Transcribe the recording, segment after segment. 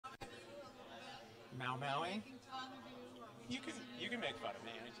mau-mauing. You can make fun of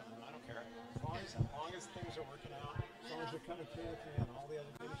me anytime. I don't care. As long as things are working out, as long as you're coming through with me and all the other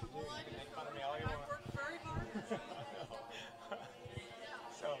things you do, you can make fun of me all you want. I work very hard.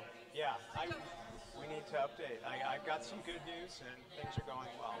 So yeah, we need to update. I've got some good news and things are going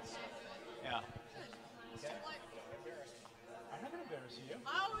well. So yeah. Okay. I'm not going to embarrass you.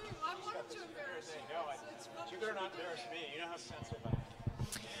 I wanted to embarrass you. No, you better not embarrass me. You know how sensitive I am.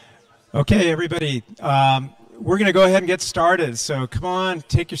 Okay, everybody. We're going to go ahead and get started. So come on,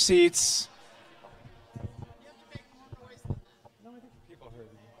 take your seats. You have to make more noise than that. No, I think people heard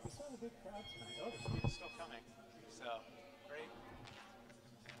me. We saw a big crowd tonight. Oh, there's people still coming. So, great.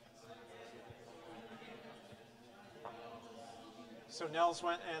 So Nels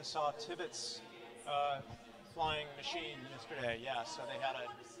went and saw Tibbetts flying machine yesterday. Yeah, so they had a...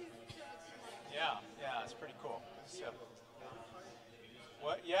 Yeah, it's pretty cool. So,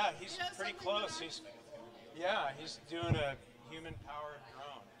 what? Yeah, he's pretty close. He's doing a human-powered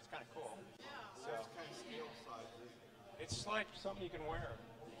drone. It's kind of cool. Yeah. So it's like something you can wear.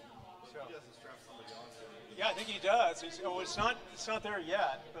 So He doesn't strap somebody on. yeah, I think he does. It's not there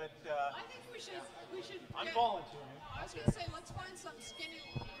yet, but I think we should. I'm volunteering. I was going to say, let's find some skinny.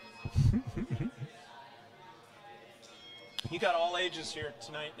 You got all ages here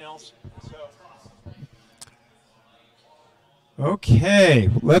tonight, Nels. So okay,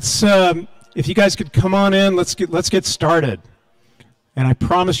 let's. If you guys could come on in, let's get started. And I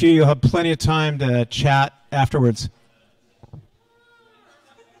promise you'll have plenty of time to chat afterwards.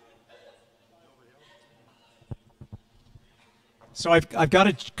 So I've got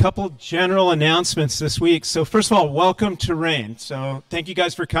a couple general announcements this week. So first of all, welcome to Rain. So thank you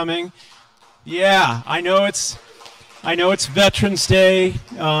guys for coming. Yeah, I know it's Veterans Day,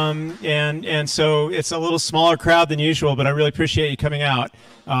 and so it's a little smaller crowd than usual, but I really appreciate you coming out.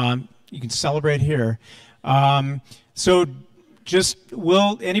 You can celebrate here. So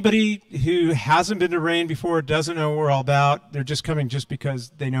anybody who hasn't been to Rain before, doesn't know what we're all about, they're just coming just because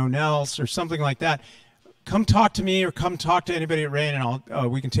they know Nels or something like that, come talk to me or come talk to anybody at Rain,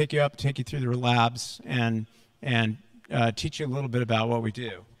 and we can take you through the labs and teach you a little bit about what we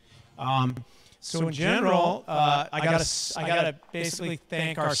do. So in general, I gotta basically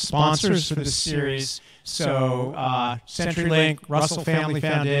thank our sponsors for this series. So CenturyLink, Russell Family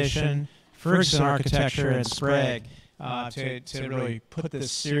Foundation, Ferguson Architecture, and Sprague to really put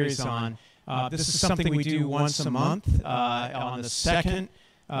this series on. This is something we do once a month on the second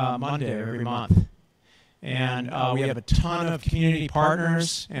Monday of every month. And we have a ton of community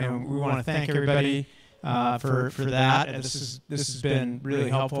partners, and we want to thank everybody for that. And this has been really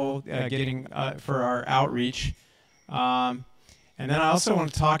helpful getting for our outreach. And then I also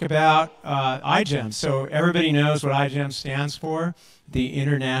want to talk about iGEM. So everybody knows what iGEM stands for, the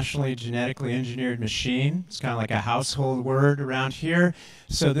Internationally Genetically Engineered Machine. It's kind of like a household word around here.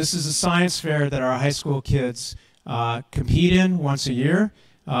 So this is a science fair that our high school kids compete in once a year.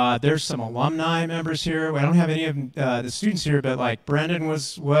 There's some alumni members here. I don't have any of the students here, but like Brendan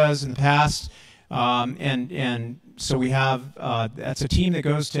was in the past. And so we have, that's a team that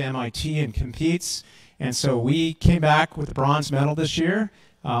goes to MIT and competes. And so we came back with a bronze medal this year.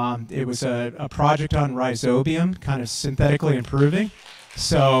 It was a project on rhizobium, kind of synthetically improving.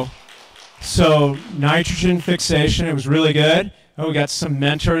 So nitrogen fixation, it was really good. Oh, we got some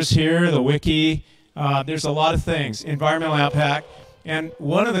mentors here, the wiki. There's a lot of things, environmental impact. And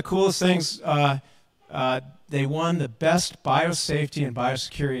one of the coolest things, they won the best biosafety and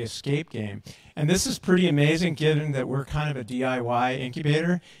biosecurity escape game. And this is pretty amazing given that we're kind of a DIY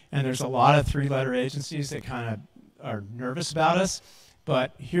incubator, and there's a lot of three-letter agencies that kind of are nervous about us.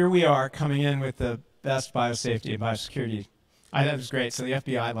 But here we are coming in with the best biosafety and biosecurity. I thought it was great, so the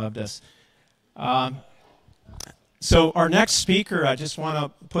FBI loved us. So our next speaker, I just want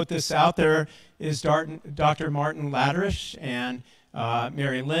to put this out there, is Dr. Martin Laderish, and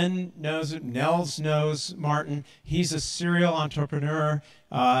Mary Lynn knows it. Nels knows Martin. He's a serial entrepreneur.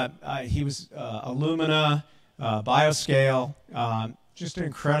 He was Illumina, Bioscale, just an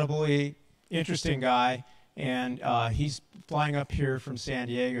incredibly interesting guy. And he's flying up here from San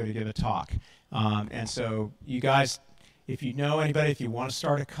Diego to give a talk. And so you guys, if you know anybody, if you want to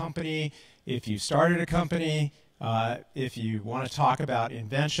start a company, if you started a company, if you want to talk about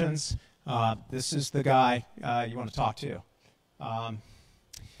inventions, this is the guy you want to talk to.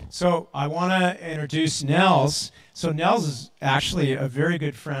 So I want to introduce Nels. So Nels is actually a very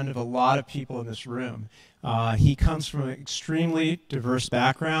good friend of a lot of people in this room. He comes from an extremely diverse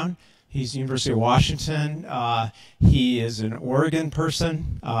background. He's University of Washington. He is an Oregon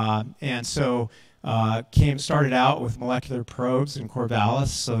person, and so started out with molecular probes in Corvallis.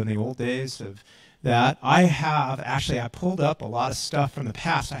 So in the old days of that. I pulled up a lot of stuff from the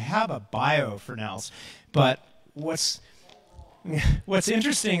past. I have a bio for Nels, but what's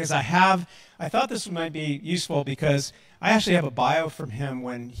interesting is I thought this might be useful because I actually have a bio from him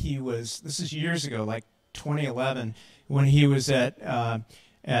when he was, this is years ago, like 2011, when he was at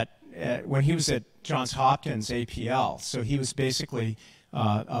Johns Hopkins APL. So he was basically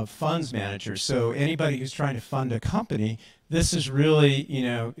a funds manager. So anybody who's trying to fund a company, this is really,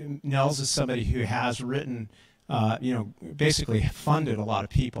 Nels is somebody who has written, basically funded a lot of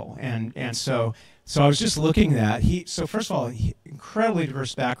people. And so I was just looking at so first of all, incredibly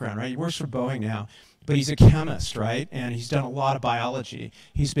diverse background, right? He works for Boeing now, but he's a chemist, right? And he's done a lot of biology.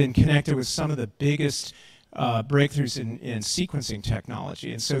 He's been connected with some of the biggest breakthroughs in sequencing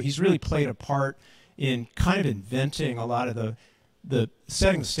technology. And so he's really played a part in kind of inventing a lot of the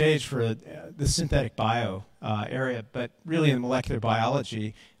setting the stage for the synthetic bio area, but really in molecular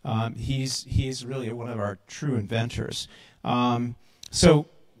biology, he's really one of our true inventors. So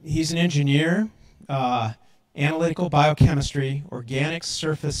he's an engineer, analytical biochemistry, organic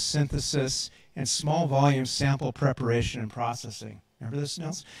surface synthesis, and small volume sample preparation and processing. Remember this,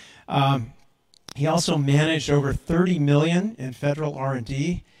 Nels? He also managed over 30 million in federal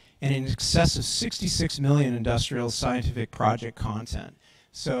R&D and in excess of 66 million industrial scientific project content.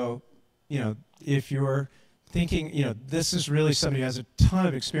 So, if you're thinking, this is really somebody who has a ton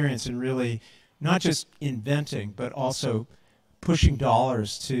of experience in really not just inventing, but also pushing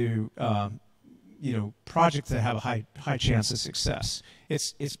dollars to, projects that have a high chance of success.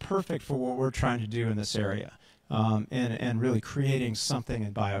 It's perfect for what we're trying to do in this area, and really creating something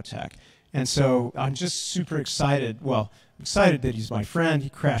in biotech. And so I'm just super excited. Well, I'm excited that he's my friend. He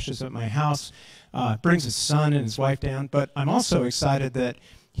crashes at my house, brings his son and his wife down. But I'm also excited that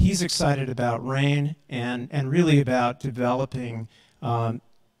he's excited about RAIN and really about developing kind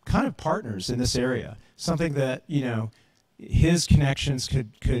of partners in this area, something that his connections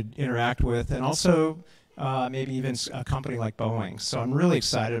could interact with, and also maybe even a company like Boeing. So I'm really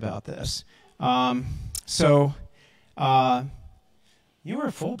excited about this. You were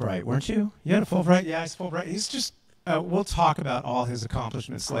a Fulbright, weren't you? You had a Fulbright? Yeah, he's Fulbright. He's just, we'll talk about all his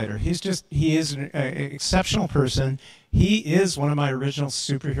accomplishments later. He is an exceptional person. He is one of my original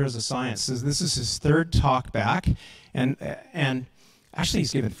superheroes of science. So this is his third talk back, and actually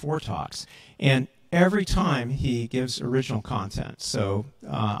he's given 4 talks. And every time he gives original content. So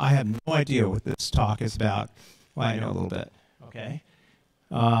I have no idea what this talk is about. Well, I know a little bit. Okay.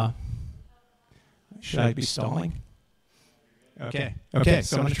 Should I be stalling? Okay.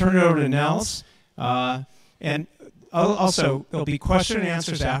 So I'm going to turn it over to Nels. And also, there'll be question and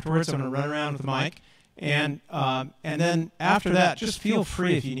answers afterwards. I'm going to run around with the mic. And then after that, just feel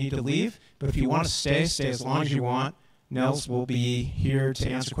free if you need to leave. But if you want to stay as long as you want. Nels will be here to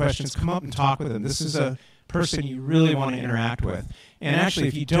answer questions. Come up and talk with him. This is a person you really want to interact with. And actually,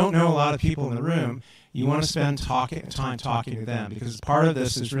 if you don't know a lot of people in the room, you want to spend time talking to them, because part of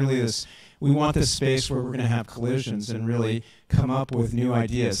this is really this, we want this space where we're going to have collisions and really come up with new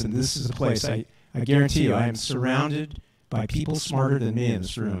ideas. And this is a place, I guarantee you, I am surrounded by people smarter than me in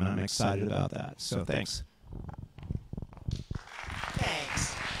this room, and I'm excited about that. So thanks.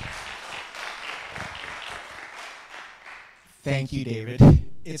 Thanks. Thank you, David.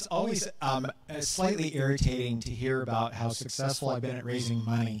 It's always slightly irritating to hear about how successful I've been at raising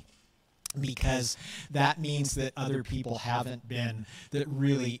money, because that means that other people haven't been, that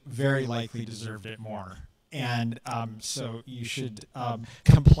really very likely deserved it more. And so you should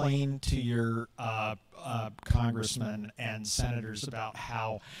complain to your congressmen and senators about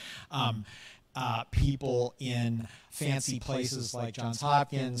how people in fancy places like Johns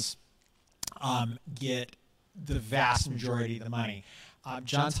Hopkins get the vast majority of the money.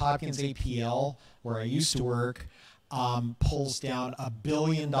 Johns Hopkins APL, where I used to work, pulls down $1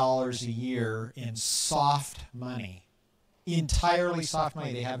 billion a year in soft money, entirely soft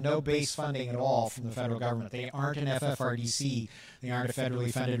money. They have no base funding at all from the federal government. They aren't an FFRDC. They aren't a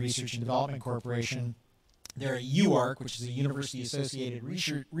federally funded research and development corporation. They're a UARC, which is a University Associated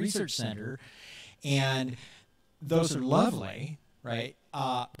Research Center, and those are lovely, right?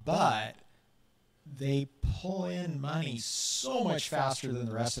 But they pull in money so much faster than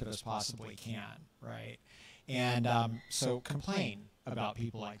the rest of us possibly can, right? And so complain about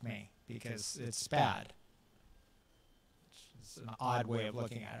people like me, because it's bad. It's an odd way of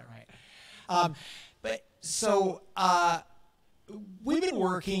looking at it, right? But so we've been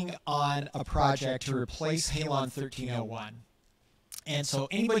working on a project to replace Halon 1301. And so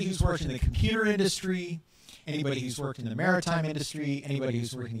anybody who's worked in the computer industry, anybody who's worked in the maritime industry, anybody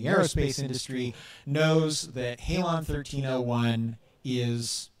who's worked in the aerospace industry knows that Halon 1301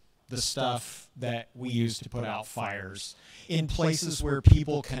 is the stuff that we use to put out fires in places where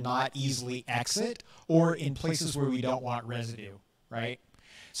people cannot easily exit or in places where we don't want residue, right?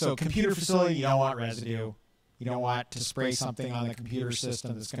 So computer facility, you don't want residue. You don't want to spray something on the computer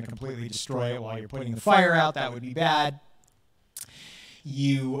system that's going to completely destroy it while you're putting the fire out. That would be bad.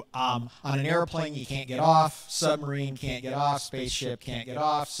 You, on an airplane, you can't get off. Submarine can't get off. Spaceship can't get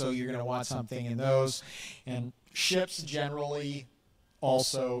off. So you're going to want something in those. And ships generally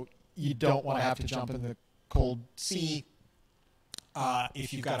also, you don't want to have to jump in the cold sea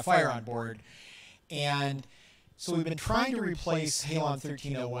if you've got a fire on board. And so we've been trying to replace Halon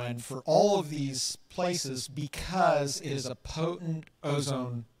 1301 for all of these places because it is a potent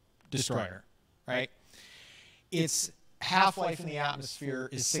ozone destroyer, right? Its half-life in the atmosphere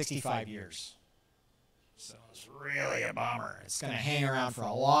is 65 years. So it's really a bummer. It's going to hang around for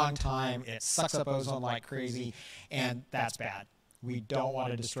a long time. It sucks up ozone like crazy, and that's bad. We don't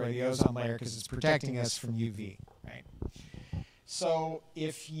want to destroy the ozone layer because it's protecting us from UV, right? So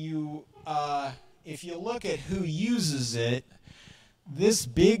if you look at who uses it, this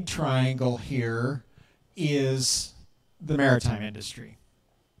big triangle here is the maritime industry,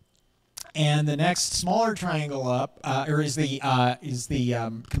 and the next smaller triangle up is the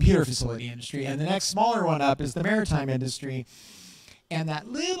computer facility industry, and the next smaller one up is the maritime industry, and that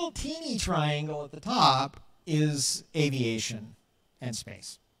little teeny triangle at the top is aviation and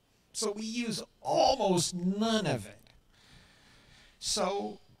space. So we use almost none of it.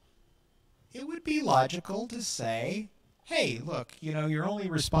 So it would be logical to say, hey, look, you know, you're only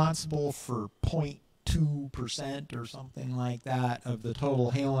responsible for 0.2% or something like that of the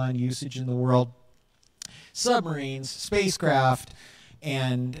total halon usage in the world. Submarines, spacecraft,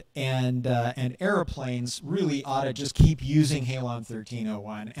 and airplanes really ought to just keep using Halon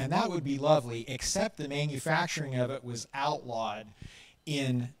 1301, and that would be lovely, except the manufacturing of it was outlawed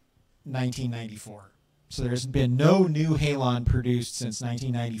in 1994. So there's been no new halon produced since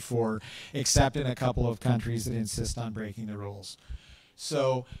 1994, except in a couple of countries that insist on breaking the rules.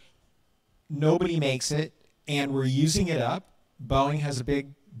 So nobody makes it, and we're using it up. Boeing has a big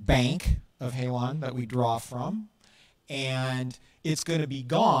bank of halon that we draw from, and it's going to be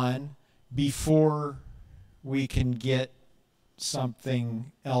gone before we can get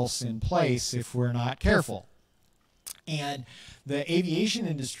something else in place if we're not careful. And the aviation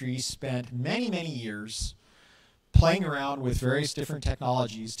industry spent many, many years playing around with various different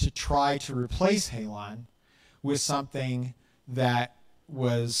technologies to try to replace halon with something that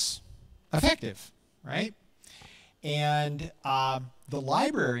was effective, right? And the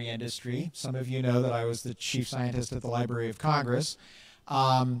library industry, some of you know that I was the chief scientist at the Library of Congress.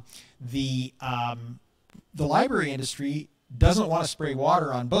 The library industry doesn't want to spray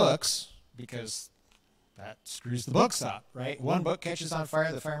water on books because that screws the books up, right? One book catches on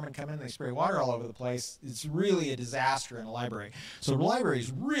fire, the firemen come in, they spray water all over the place. It's really a disaster in a library. So the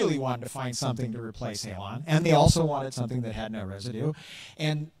libraries really wanted to find something to replace halon, and they also wanted something that had no residue.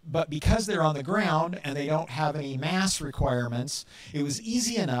 But because they're on the ground and they don't have any mass requirements, it was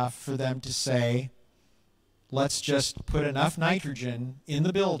easy enough for them to say, let's just put enough nitrogen in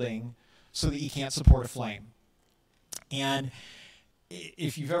the building so that you can't support a flame. And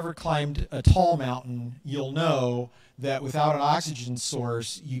if you've ever climbed a tall mountain, you'll know that without an oxygen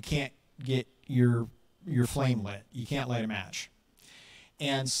source, you can't get your flame lit. You can't light a match.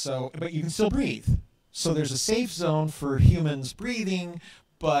 And so, but you can still breathe. So there's a safe zone for humans breathing,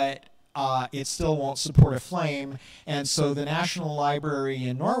 but it still won't support a flame. And so the National Library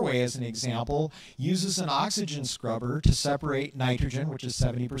in Norway, as an example, uses an oxygen scrubber to separate nitrogen, which is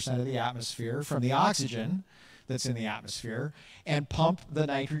 70% of the atmosphere, from the oxygen that's in the atmosphere, and pump the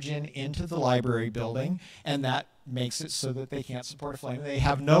nitrogen into the library building, and that makes it so that they can't support a flame. They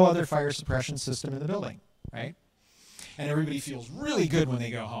have no other fire suppression system in the building, right? And everybody feels really good when they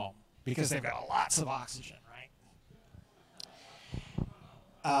go home because they've got lots of oxygen,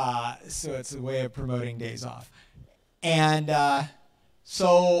 right? So it's a way of promoting days off. And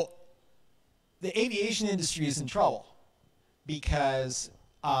so the aviation industry is in trouble because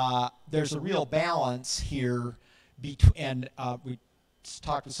there's a real balance here, and we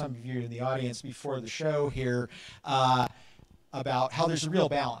talked with some of you in the audience before the show here about how there's a real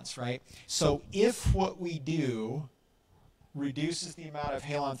balance, right? So if what we do reduces the amount of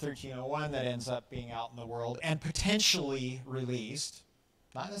Halon 1301 that ends up being out in the world and potentially released,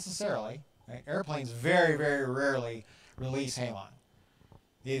 not necessarily, right? Airplanes very, very rarely release halon.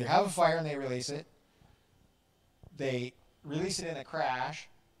 They either have a fire and they release it, they release it in a crash,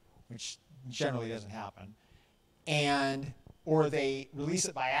 which generally doesn't happen, and or they release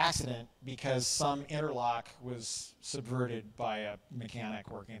it by accident because some interlock was subverted by a mechanic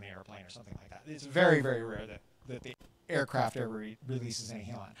working in the airplane or something like that. It's very, very rare that the aircraft ever releases any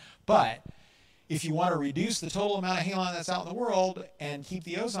halon. But if you want to reduce the total amount of halon that's out in the world and keep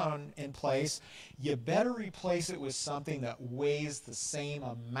the ozone in place, you better replace it with something that weighs the same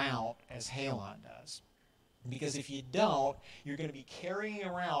amount as halon does. Because if you don't, you're going to be carrying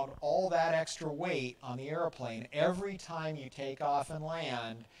around all that extra weight on the airplane every time you take off and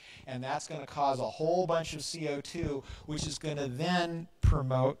land, and that's going to cause a whole bunch of CO2, which is going to then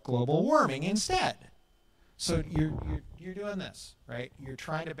promote global warming instead. So you're doing this, right? You're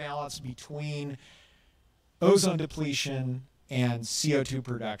trying to balance between ozone depletion and CO2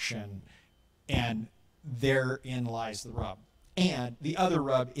 production, and therein lies the rub. And the other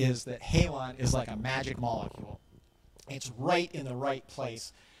rub is that halon is like a magic molecule. It's right in the right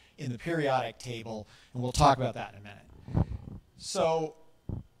place in the periodic table, and we'll talk about that in a minute. So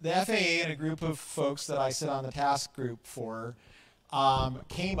the FAA and a group of folks that I sit on the task group for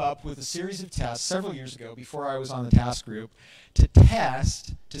came up with a series of tests several years ago before I was on the task group to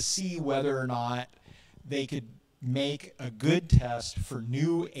test to see whether or not they could make a good test for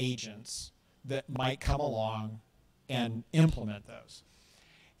new agents that might come along and implement those.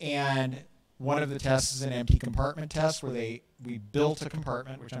 And one of the tests is an empty compartment test where we built a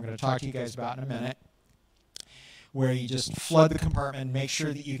compartment, which I'm going to talk to you guys about in a minute, where you just flood the compartment and make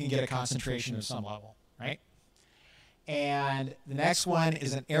sure that you can get a concentration of some level, right? And the next one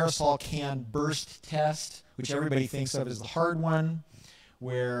is an aerosol can burst test, which everybody thinks of as the hard one,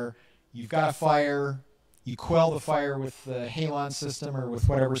 where you've got a fire, you quell the fire with the halon system or with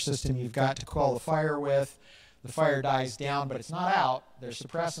whatever system you've got to quell the fire with. The fire dies down, but it's not out. They're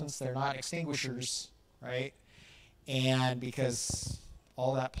suppressants. They're not extinguishers, right? And because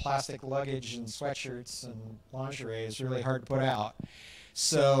all that plastic luggage and sweatshirts and lingerie is really hard to put out.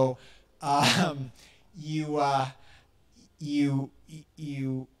 So you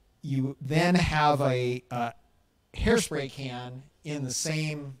then have a hairspray can in the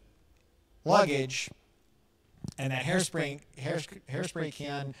same luggage, and that hairspray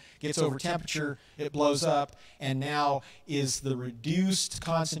can gets over temperature, it blows up, and now is the reduced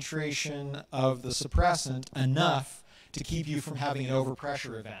concentration of the suppressant enough to keep you from having an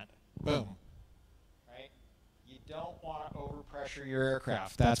overpressure event. Boom. Right? You don't want to overpressure your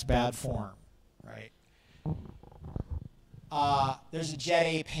aircraft. That's bad form, right? There's a Jet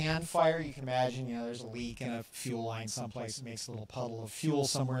A pan fire. You can imagine, there's a leak in a fuel line someplace. It makes a little puddle of fuel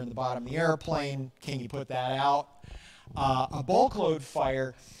somewhere in the bottom of the airplane. Can you put that out? A bulk load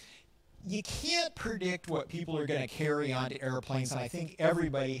fire, you can't predict what people are going to carry onto airplanes, and I think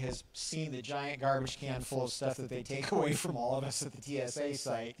everybody has seen the giant garbage can full of stuff that they take away from all of us at the TSA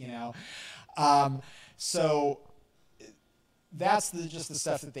site, So that's just the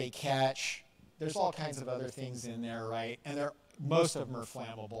stuff that they catch. There's all kinds of other things in there, right? And most of them are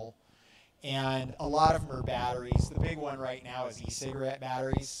flammable. And a lot of them are batteries. The big one right now is e-cigarette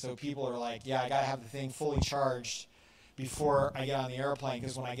batteries. So people are like, yeah, I got to have the thing fully charged before I get on the airplane,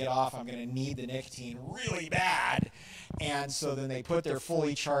 because when I get off, I'm going to need the nicotine really bad. And so then they put their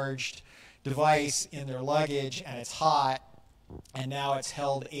fully charged device in their luggage, and it's hot. And now it's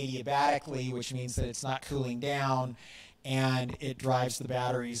held adiabatically, which means that it's not cooling down. And it drives the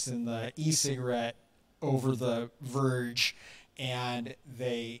batteries in the e-cigarette over the verge, and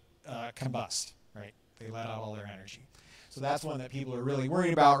they combust, right? They let out all their energy. So that's one that people are really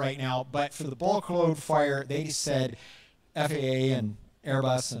worried about right now. But for the bulk load fire, they just said, FAA and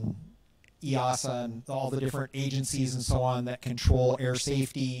Airbus and EASA and all the different agencies and so on that control air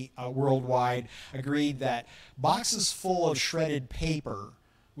safety worldwide agreed that boxes full of shredded paper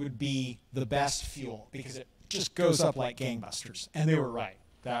would be the best fuel because it just goes up like gangbusters. And they were right.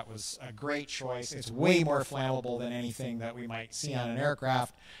 That was a great choice. It's way more flammable than anything that we might see on an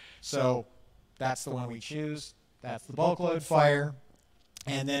aircraft. So that's the one we choose. That's the bulk load fire.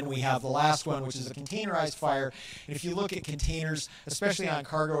 And then we have the last one, which is a containerized fire. And if you look at containers, especially on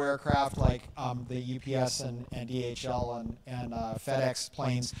cargo aircraft like the UPS and DHL and FedEx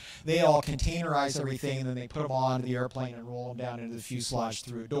planes, they all containerize everything, and then they put them all onto the airplane and roll them down into the fuselage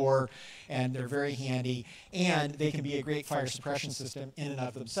through a door. And they're very handy. And they can be a great fire suppression system in and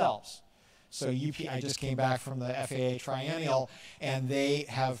of themselves. So I just came back from the FAA Triennial, and they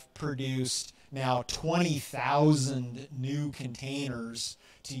have produced now 20,000 new containers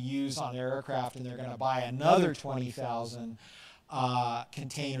to use on their aircraft, and they're going to buy another 20,000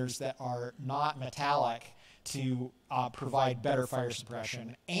 containers that are not metallic to provide better fire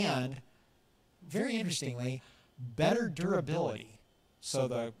suppression and, very interestingly, better durability. So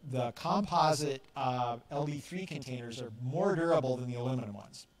the composite LD3 containers are more durable than the aluminum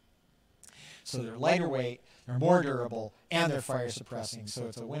ones. So they're lighter weight, they're more durable, and they're fire suppressing. So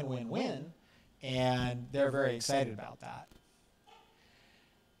it's a win-win-win, and they're very excited about that.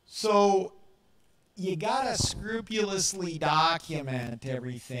 So you gotta scrupulously document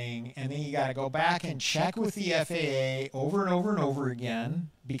everything, and then you gotta go back and check with the FAA over and over and over again,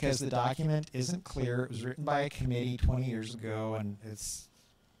 because the document isn't clear. It was written by a committee 20 years ago, and it's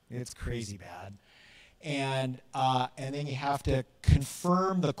crazy bad. And then you have to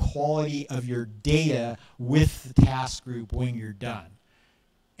confirm the quality of your data with the task group when you're done.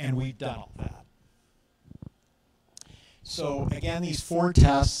 And we've done all that. So again, these 4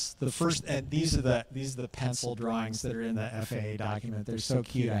 tests, the first, and these are the pencil drawings that are in the FAA document. They're so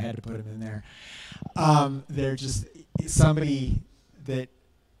cute, I had to put them in there. They're just somebody that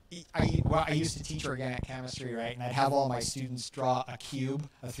I used to teach organic chemistry, right? And I'd have all my students draw a cube,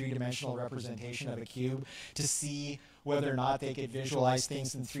 a 3-dimensional representation of a cube, to see whether or not they could visualize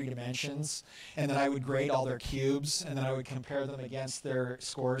things in 3 dimensions. And then I would grade all their cubes, and then I would compare them against their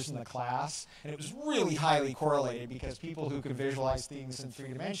scores in the class. And it was really highly correlated, because people who could visualize things in 3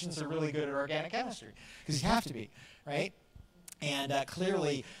 dimensions are really good at organic chemistry, because you have to be, right? And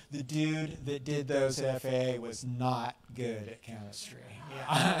clearly, the dude that did those at FAA was not good at chemistry.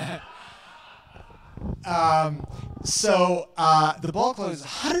 Yeah. The bulk load is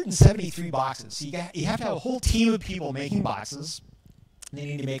 173 boxes. So you have to have a whole team of people making boxes. They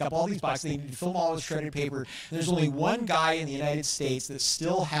need to make up all these boxes. They need to film all this shredded paper. And there's only one guy in the United States that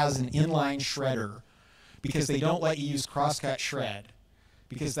still has an inline shredder, because they don't let you use crosscut shred,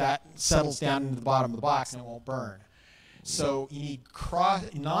 because that settles down into the bottom of the box and it won't burn. So you need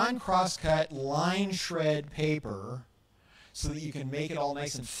non-crosscut line shred paper, so that you can make it all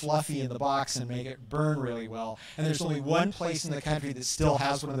nice and fluffy in the box and make it burn really well. And there's only one place in the country that still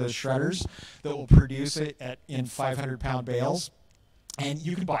has one of those shredders that will produce it in 500-pound bales. And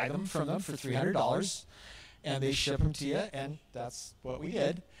you can buy them from them for $300, and they ship them to you, and that's what we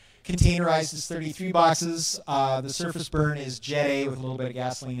did. Containerized is 33 boxes. The surface burn is Jet A with a little bit of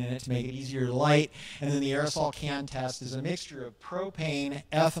gasoline in it to make it easier to light. And then the aerosol can test is a mixture of propane,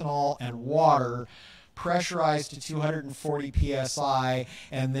 ethanol, and water, pressurized to 240 psi,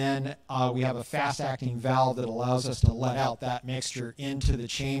 and then we have a fast-acting valve that allows us to let out that mixture into the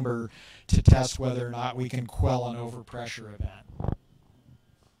chamber to test whether or not we can quell an overpressure event.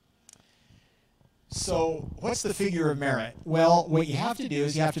 So what's the figure of merit? Well, what you have to do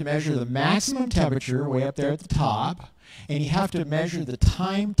is you have to measure the maximum temperature way up there at the top, and you have to measure the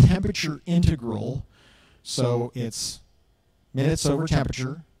time temperature integral. So it's minutes over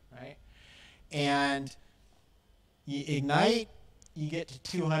temperature, right? And you ignite, you get to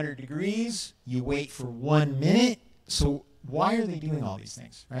 200 degrees, you wait for 1 minute. So why are they doing all these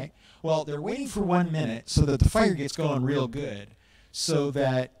things, right? Well, they're waiting for 1 minute so that the fire gets going real good, so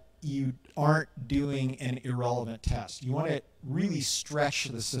that you aren't doing an irrelevant test. You want to really stretch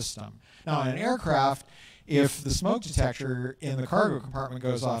the system. Now, in an aircraft, if the smoke detector in the cargo compartment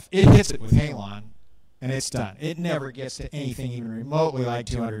goes off, it hits it with halon, and it's done. It never gets to anything even remotely like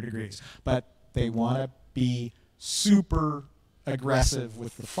 200 degrees. But they want to be super aggressive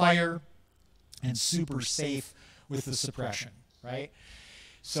with the fire and super safe with the suppression, right?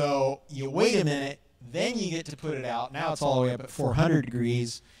 So you wait a minute, then you get to put it out. Now it's all the way up at 400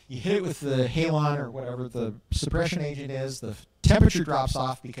 degrees. You hit it with the halon or whatever the suppression agent is. The temperature drops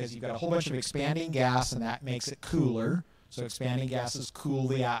off because you've got a whole bunch of expanding gas, and that makes it cooler. So expanding gases cool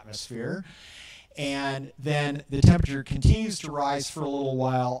the atmosphere. And then the temperature continues to rise for a little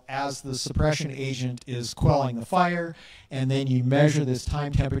while as the suppression agent is quelling the fire. And then you measure this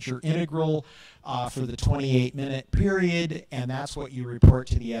time temperature integral for the 28-minute period, and that's what you report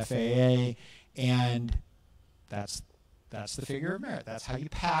to the FAA. And that's the figure of merit. That's how you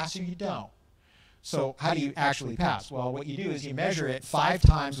pass or you don't. So how do you actually pass? Well, what you do is you measure it 5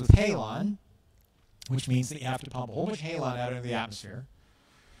 times with halon, which means that you have to pump a whole bunch of halon out into the atmosphere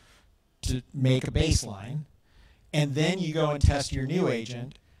to make a baseline. And then you go and test your new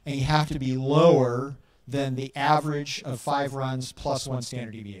agent, and you have to be lower than the average of 5 runs plus 1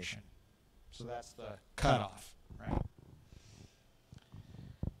 standard deviation. So that's the cutoff, right?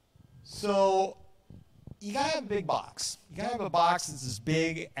 So you gotta have a big box. You gotta have a box that's as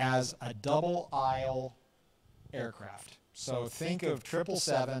big as a double aisle aircraft. So think of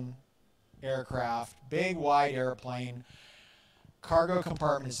 777 aircraft, big wide airplane. Cargo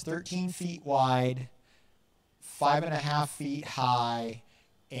compartment is 13 feet wide, 5.5 feet high,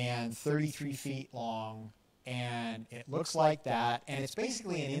 and 33 feet long. And it looks like that. And it's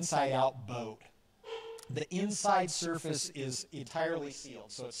basically an inside-out boat. The inside surface is entirely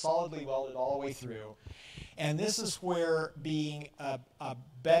sealed, so it's solidly welded all the way through. And this is where being a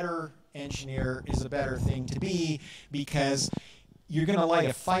better engineer is a better thing to be, because you're going to light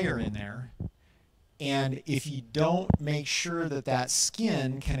a fire in there. And if you don't make sure that that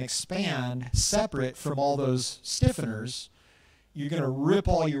skin can expand separate from all those stiffeners, you're going to rip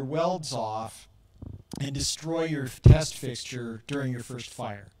all your welds off and destroy your test fixture during your first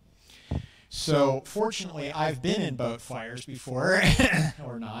fire. So fortunately, I've been in boat fires before,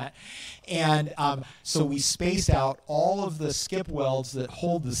 or not, and so we spaced out all of the skip welds that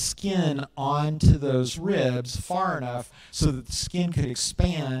hold the skin onto those ribs far enough so that the skin could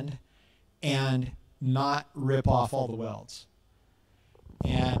expand and not rip off all the welds.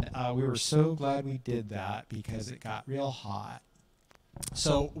 And we were so glad we did that because it got real hot.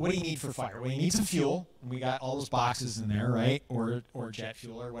 So what do you need for fire? Well, you need some fuel. We got all those boxes in there, right? Or jet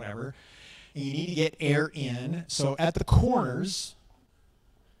fuel or whatever. And you need to get air in. So at the corners,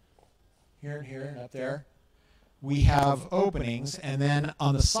 here and here and up there, we have openings. And then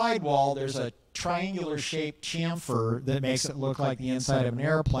on the sidewall, there's a triangular shaped chamfer that makes it look like the inside of an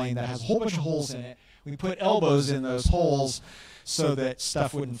airplane that has a whole bunch of holes in it. We put elbows in those holes so that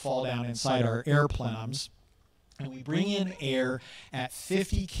stuff wouldn't fall down inside our air plums. And we bring in air at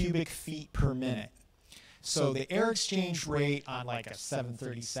 50 cubic feet per minute. So the air exchange rate on like a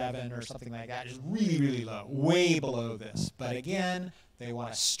 737 or something like that is really, really low, way below this. But again, they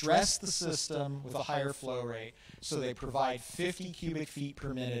want to stress the system with a higher flow rate, so they provide 50 cubic feet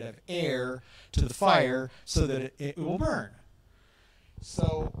per minute of air to the fire so that it will burn.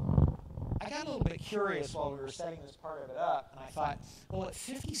 So I got a little bit curious while we were setting this part of it up, and I thought, well, at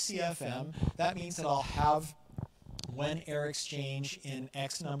 50 CFM, that means that I'll have one air exchange in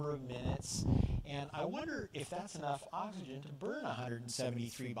X number of minutes, and I wonder if that's enough oxygen to burn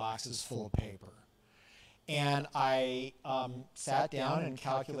 173 boxes full of paper. And I sat down and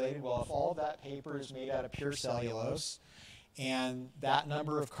calculated, well, if all of that paper is made out of pure cellulose, and that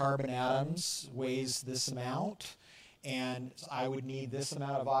number of carbon atoms weighs this amount, and I would need this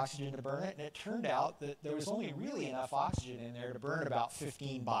amount of oxygen to burn it, and it turned out that there was only really enough oxygen in there to burn about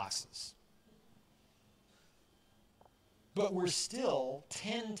 15 boxes. But we're still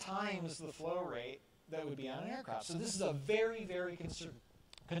 10 times the flow rate that would be on an aircraft. So this is a very, very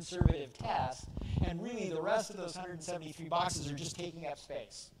conservative test, and really the rest of those 173 boxes are just taking up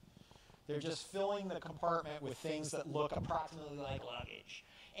space. They're just filling the compartment with things that look approximately like luggage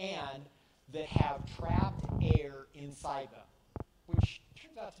and that have trapped air inside them, which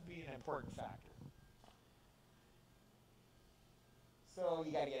turns out to be an important factor. So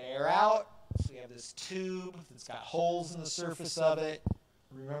you got to get air out. So we have this tube that's got holes in the surface of it.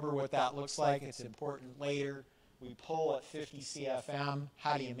 Remember what that looks like. It's important later. We pull at 50 CFM.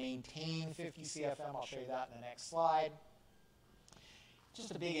 How do you maintain 50 CFM? I'll show you that in the next slide.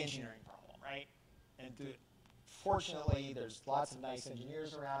 Just a big engineering problem, right? And fortunately, there's lots of nice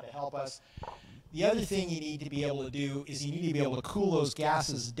engineers around to help us. The other thing you need to be able to do is you need to be able to cool those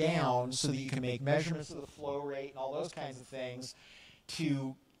gases down so that you can make measurements of the flow rate and all those kinds of things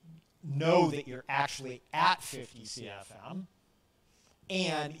to know that you're actually at 50 CFM,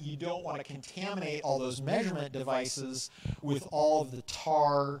 and you don't want to contaminate all those measurement devices with all of the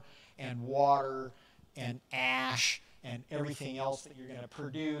tar and water and ash and everything else that you're going to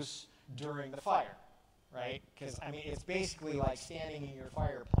produce during the fire, right? Because, I mean, it's basically like standing in your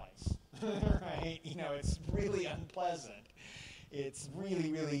fireplace, right? You know, it's really unpleasant. It's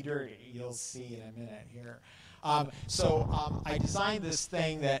really, really dirty. You'll see in a minute here. I designed this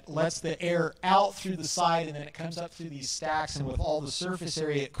thing that lets the air out through the side, and then it comes up through these stacks, and with all the surface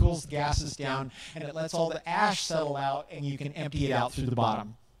area, it cools the gases down, and it lets all the ash settle out, and you can empty it out through the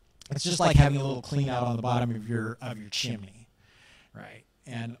bottom. It's just like having a little clean out on the bottom of your chimney, right?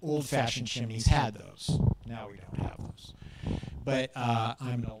 And old-fashioned chimneys had those. Now we don't have those. But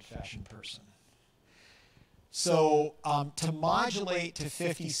I'm an old-fashioned person. So to modulate to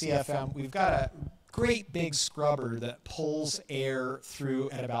 50 CFM, we've got a great big scrubber that pulls air through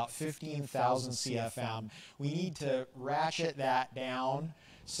at about 15,000 CFM. We need to ratchet that down.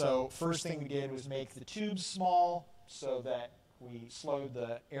 So first thing we did was make the tubes small so that we slowed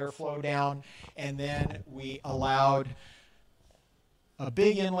the airflow down, and then we allowed a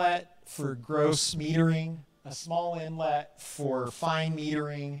big inlet for gross metering, a small inlet for fine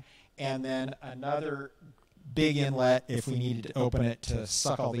metering, and then another big inlet if we needed to open it to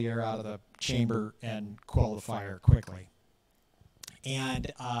suck all the air out of the chamber and quell the fire quickly.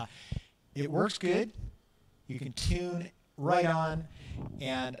 And it works good. You can tune right on.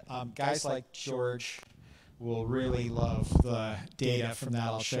 And guys like George will really love the data from that.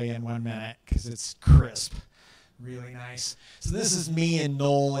 I'll show you in 1 minute because it's crisp. Really nice. So this is me and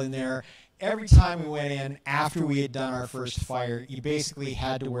Noel in there. Every time we went in, after we had done our first fire, you basically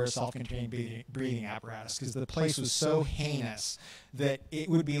had to wear a self-contained breathing apparatus because the place was so heinous that it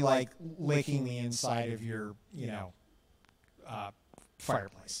would be like licking the inside of your,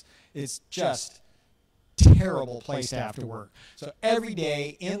 fireplace. It's just terrible place to have to work. So every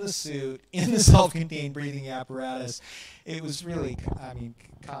day in the suit, in the self-contained breathing apparatus, it was really,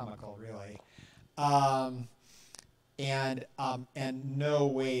 comical, really. And no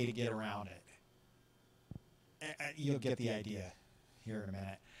way to get around it. You'll get the idea here in a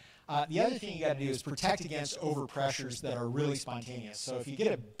minute. The other thing you got to do is protect against overpressures that are really spontaneous. So if you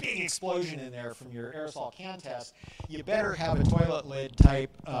get a big explosion in there from your aerosol can test, you better have a toilet lid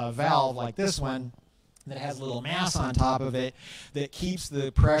type valve like this one that has a little mass on top of it that keeps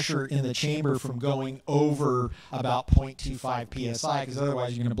the pressure in the chamber from going over about 0.25 psi, because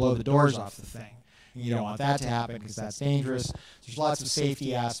otherwise you're going to blow the doors off the thing. And you don't want that to happen because that's dangerous. There's lots of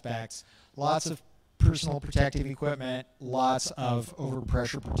safety aspects, lots of personal protective equipment, lots of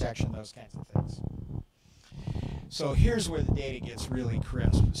overpressure protection, those kinds of things. So here's where the data gets really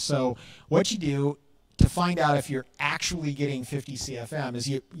crisp. So what you do to find out if you're actually getting 50 CFM is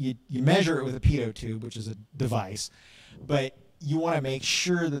you measure it with a pitot tube, which is a device, but you want to make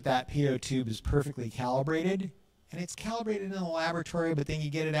sure that that pitot tube is perfectly calibrated. And it's calibrated in the laboratory, but then you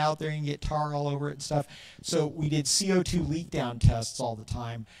get it out there and you get tar all over it and stuff. So we did CO2 leak down tests all the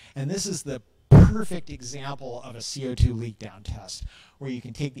time, and this is the perfect example of a CO2 leak down test, where you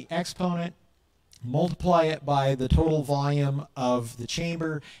can take the exponent, multiply it by the total volume of the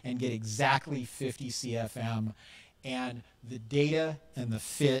chamber, and get exactly 50 CFM. And the data and the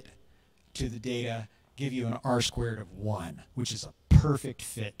fit to the data give you an R² of 1, which is a perfect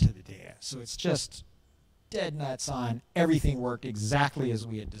fit to the data. So it's just dead nuts on. Everything worked exactly as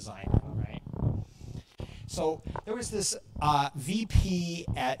we had designed it, right? So there was this VP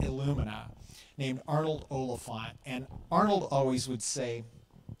at Illumina named Arnold Oliphant, and Arnold always would say,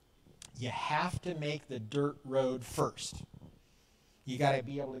 you have to make the dirt road first. You got to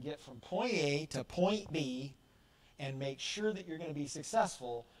be able to get from point A to point B and make sure that you're going to be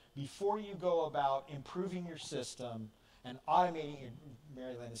successful before you go about improving your system and automating your,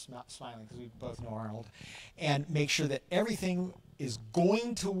 Mary-Lynn is smiling because we both know Arnold, and make sure that everything is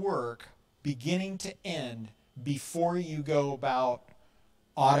going to work beginning to end before you go about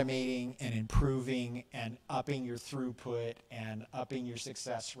automating and improving and upping your throughput and upping your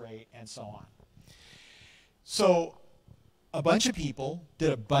success rate and so on. So a bunch of people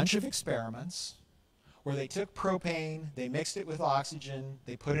did a bunch of experiments where they took propane, they mixed it with oxygen,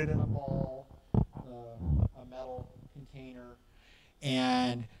 they put it in a ball, a metal container,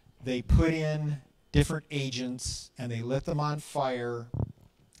 and they put in different agents and they lit them on fire,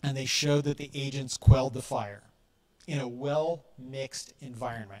 and they showed that the agents quelled the fire in a well-mixed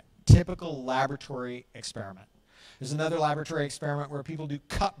environment. Typical laboratory experiment. There's another laboratory experiment where people do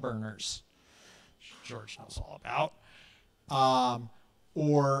cut burners, George knows all about,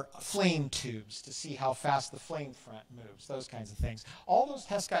 or flame tubes to see how fast the flame front moves, those kinds of things. All those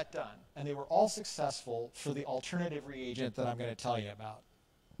tests got done, and they were all successful for the alternative reagent that I'm going to tell you about.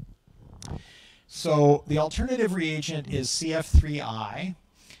 So the alternative reagent is CF3I.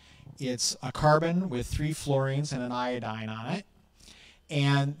 It's a carbon with 3 fluorines and an iodine on it.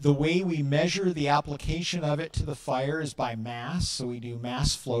 And the way we measure the application of it to the fire is by mass. So we do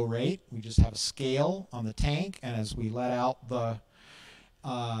mass flow rate. We just have a scale on the tank, and as we let out the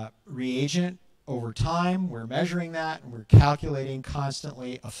reagent over time, we're measuring that, and we're calculating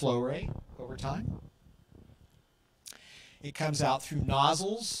constantly a flow rate over time. It comes out through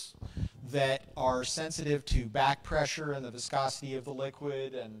nozzles that are sensitive to back pressure and the viscosity of the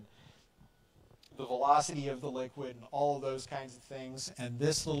liquid and the velocity of the liquid and all of those kinds of things. And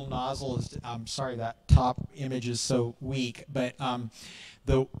this little nozzle is, I'm sorry that top image is so weak, but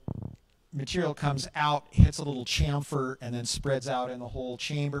the material comes out, hits a little chamfer, and then spreads out in the whole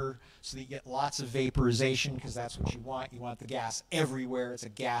chamber so that you get lots of vaporization, because that's what you want. You want the gas everywhere. It's a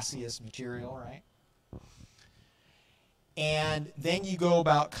gaseous material, right? And then you go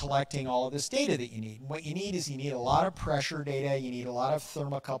about collecting all of this data that you need. And what you need is you need a lot of pressure data, you need a lot of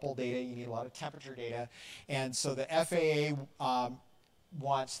thermocouple data, you need a lot of temperature data. And so the FAA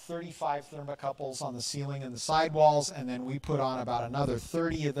wants 35 thermocouples on the ceiling and the sidewalls, and then we put on about another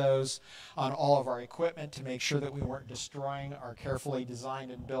 30 of those on all of our equipment to make sure that we weren't destroying our carefully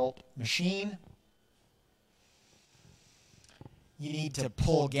designed and built machine. You need to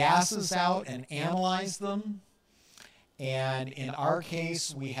pull gases out and analyze them. And in our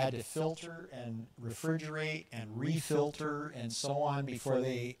case, we had to filter and refrigerate and refilter and so on before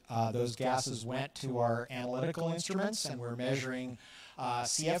those gases went to our analytical instruments. And we're measuring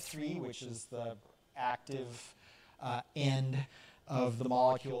CF3, which is the active end of the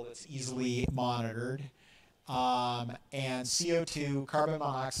molecule that's easily monitored, and CO2, carbon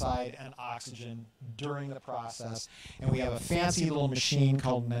monoxide, and oxygen during the process. And we have a fancy little machine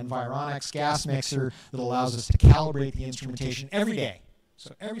called an Environics gas mixer that allows us to calibrate the instrumentation every day.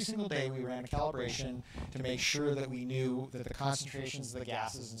 So every single day we ran a calibration to make sure that we knew that the concentrations of the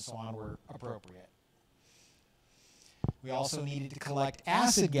gases and so on were appropriate. We also needed to collect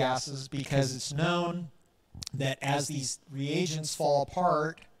acid gases because it's known that as these reagents fall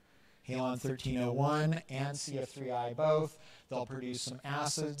apart, halon 1301 and CF3I both, they'll produce some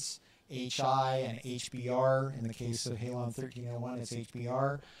acids, HI and HBr. In the case of halon 1301, it's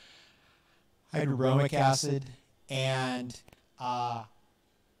HBr, hydrobromic acid, and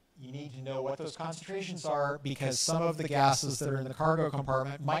you need to know what those concentrations are because some of the gases that are in the cargo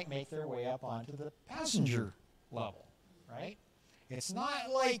compartment might make their way up onto the passenger level, right? It's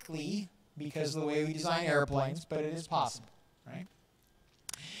not likely because of the way we design airplanes, but it is possible, right?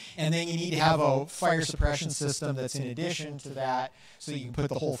 And then you need to have a fire suppression system that's in addition to that so you can put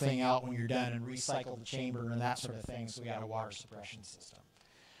the whole thing out when you're done and recycle the chamber and that sort of thing. So we got a water suppression system.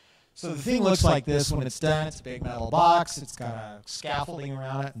 So the thing looks like this when it's done. It's a big metal box. It's got a scaffolding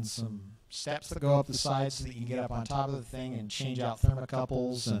around it and some steps that go up the sides so that you can get up on top of the thing and change out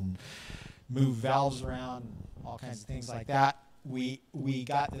thermocouples and move valves around and all kinds of things like that. We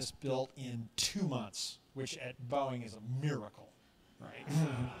got this built in 2 months, which at Boeing is a miracle. Right.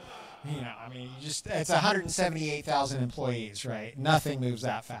 You know, I mean, it's 178,000 employees, right? Nothing moves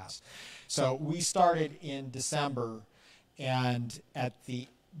that fast. So we started in December, and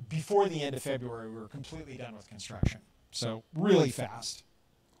before the end of February, we were completely done with construction. So really fast.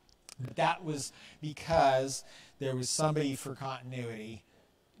 But that was because there was somebody for continuity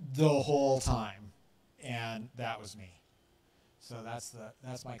the whole time, and that was me. So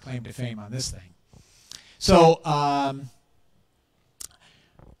that's my claim to fame on this thing. So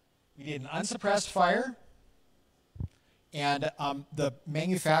we did an unsuppressed fire, and the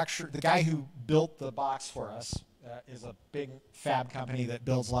guy who built the box for us is a big fab company that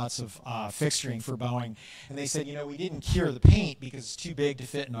builds lots of fixturing for Boeing. And they said, you know, we didn't cure the paint because it's too big to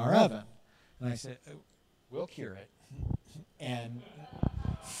fit in our oven. And I said, we'll cure it. And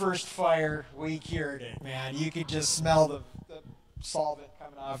first fire, we cured it, man. You could just smell the solvent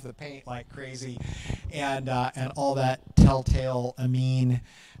coming off the paint like crazy, and all that telltale amine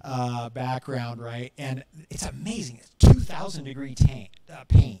background, right? And it's amazing. It's 2,000 degree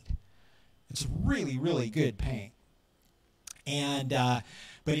paint. It's really, really good paint. And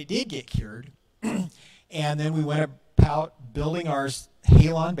but it did get cured, and then we went about building our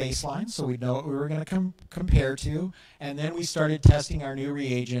halon baseline, so we know what we were going to compare to, and then we started testing our new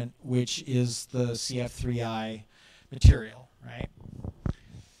reagent, which is the CF3I material, right?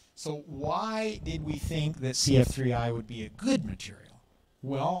 So why did we think that CF3I would be a good material?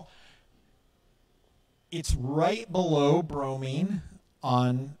 Well, it's right below bromine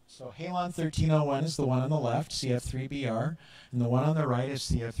so halon 1301 is the one on the left, CF3Br, and the one on the right is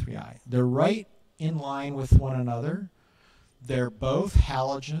CF3I. They're right in line with one another. They're both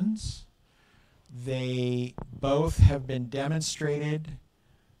halogens. They both have been demonstrated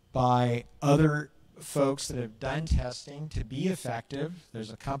by other folks that have done testing to be effective.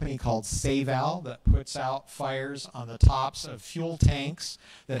 There's a company called Saval that puts out fires on the tops of fuel tanks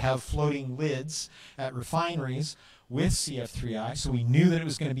that have floating lids at refineries with CF3I, so we knew that it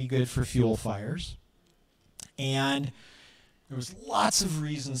was going to be good for fuel fires. And there was lots of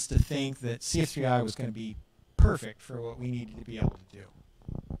reasons to think that CF3I was going to be perfect for what we needed to be able to do.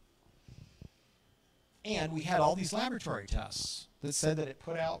 And we had all these laboratory tests that said that it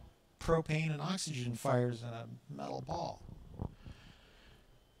put out propane and oxygen fires in a metal ball.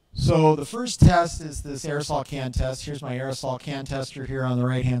 So the first test is this aerosol can test. Here's my aerosol can tester here on the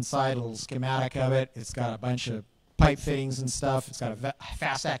right-hand side, a little schematic of it. It's got a bunch of pipe fittings and stuff. It's got a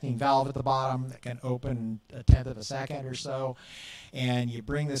fast-acting valve at the bottom that can open in 1/10 of a second or so. And you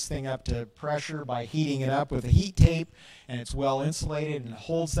bring this thing up to pressure by heating it up with a heat tape, and it's well insulated and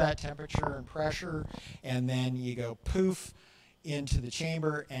holds that temperature and pressure. And then you go poof into the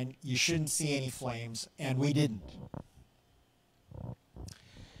chamber, and you shouldn't see any flames, and we didn't.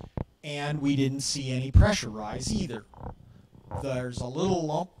 And we didn't see any pressure rise either. There's a little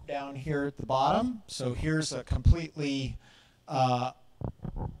lump down here at the bottom, so here's a completely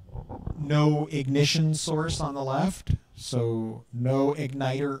no ignition source on the left, so no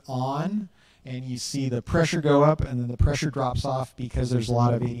igniter on, and you see the pressure go up, and then the pressure drops off because there's a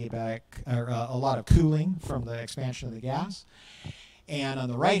lot of adiabatic, or a lot of cooling from the expansion of the gas. And on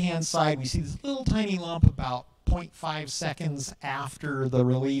the right-hand side, we see this little tiny lump about 0.5 seconds after the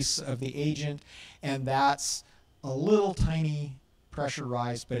release of the agent, and that's a little tiny pressure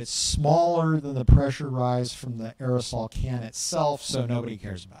rise, but it's smaller than the pressure rise from the aerosol can itself, so nobody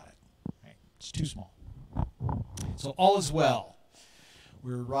cares about it. Right? It's too small. So all is well.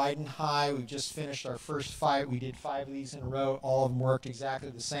 We're riding high. We've just finished our first 5. We did 5 of these in a row. All of them worked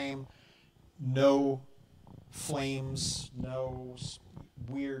exactly the same. No flames, no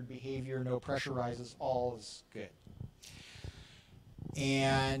weird behavior, no pressure rises. All is good.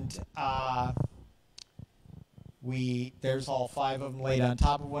 And there's all 5 of them laid on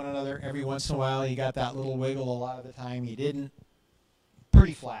top of one another. Every once in a while, you got that little wiggle. A lot of the time, you didn't.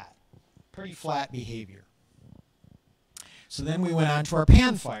 Pretty flat behavior. So then we went on to our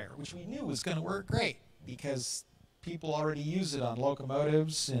pan fire, which we knew was going to work great because people already use it on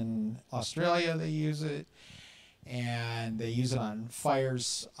locomotives. In Australia, they use it. And they use it on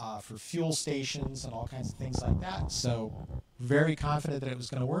fires for fuel stations and all kinds of things like that. So very confident that it was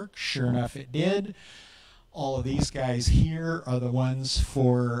going to work. Sure enough, it did. All of these guys here are the ones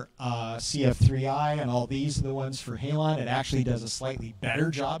for CF3I, and all these are the ones for halon. It actually does a slightly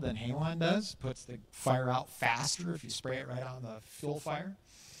better job than halon does. Puts the fire out faster if you spray it right on the fuel fire.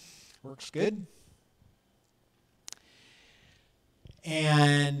 Works good.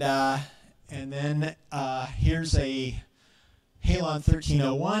 And then here's a halon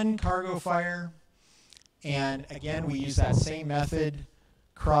 1301 cargo fire. And again, we use that same method.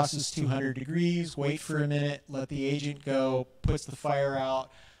 Crosses 200 degrees, wait for a minute, let the agent go, puts the fire out.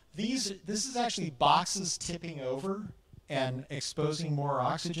 This is actually boxes tipping over and exposing more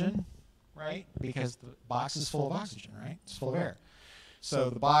oxygen, right? Because the box is full of oxygen, right? It's full of air. So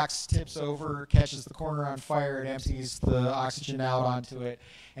the box tips over, catches the corner on fire, it empties the oxygen out onto it,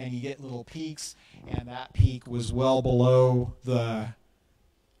 and you get little peaks, and that peak was well below the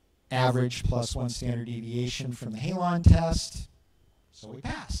average plus 1 standard deviation from the halon test. So we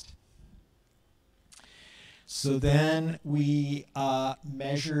passed. So then we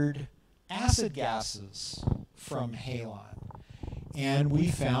measured acid gases from halon. And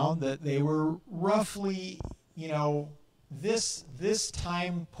we found that they were roughly, this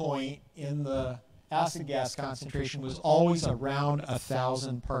time point in the acid gas concentration was always around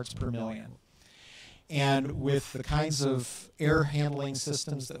 1,000 parts per million. And with the kinds of air handling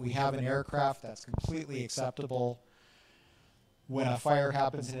systems that we have in aircraft, that's completely acceptable. When a fire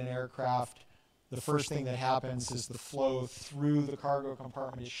happens in an aircraft, the first thing that happens is the flow through the cargo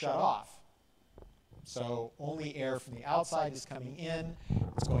compartment is shut off. So only air from the outside is coming in.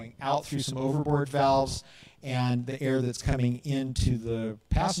 It's going out through some overboard valves, and the air that's coming into the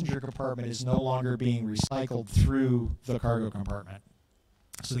passenger compartment is no longer being recycled through the cargo compartment.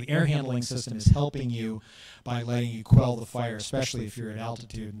 So the air handling system is helping you by letting you quell the fire, especially if you're at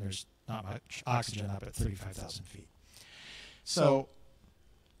altitude and there's not much oxygen up at 35,000 feet. So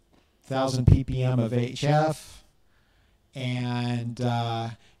 1,000 ppm of HF and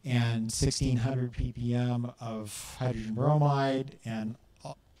 1,600 ppm of hydrogen bromide, and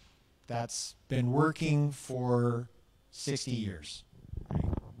that's been working for 60 years. Right?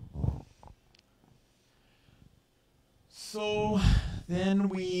 So then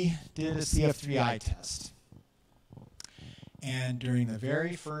we did a CF3I test. And during the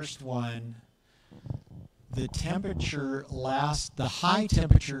very first one, the temperature the high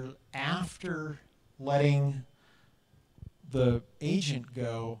temperature after letting the agent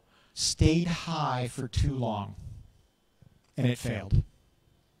go stayed high for too long, and it failed.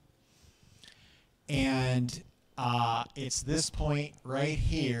 And it's this point right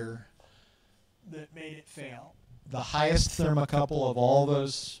here that made it fail. The highest thermocouple of all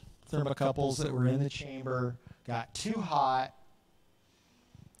those thermocouples that were in the chamber got too hot,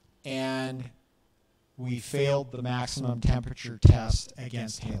 and we failed the maximum temperature test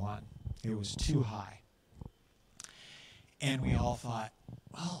against halon. It was too high. And we all thought,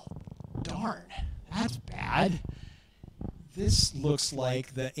 well, darn, that's bad. This looks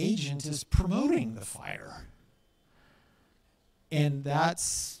like the agent is promoting the fire. And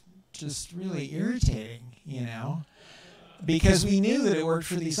that's just really irritating, because we knew that it worked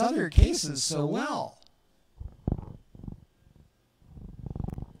for these other cases so well.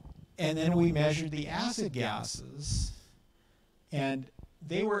 And then we measured the acid gases, and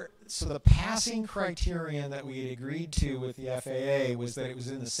so the passing criterion that we had agreed to with the FAA was that it was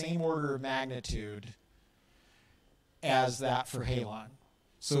in the same order of magnitude as that for halon.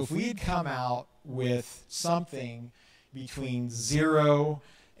 So if we had come out with something between 0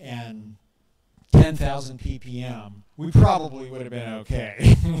 and 10,000 ppm, we probably would have been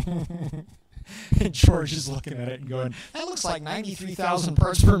okay. And George is looking at it and going, that looks like 93,000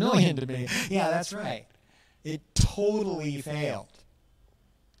 parts per million to me. Yeah, that's right. It totally failed.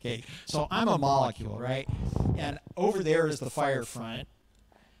 Okay, so I'm a molecule, right? And over there is the fire front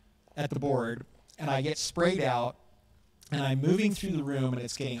at the board, and I get sprayed out, and I'm moving through the room, and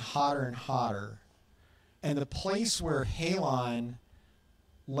it's getting hotter and hotter. And the place where halon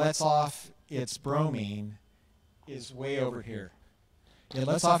lets off its bromine is way over here. It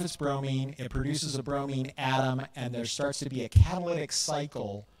lets off its bromine, it produces a bromine atom, and there starts to be a catalytic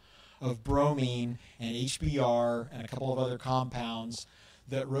cycle of bromine and HBr and a couple of other compounds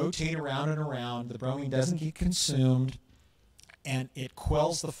that rotate around and around. The bromine doesn't get consumed, and it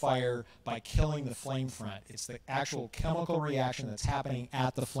quells the fire by killing the flame front. It's the actual chemical reaction that's happening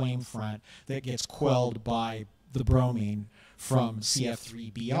at the flame front that gets quelled by the bromine from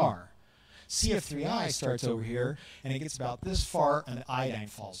CF3Br. CF3I starts over here, and it gets about this far, and the iodine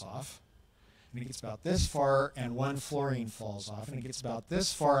falls off. And it gets about this far, and one fluorine falls off. And it gets about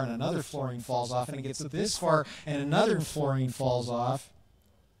this far, and another fluorine falls off. And it gets this far, and another fluorine falls off.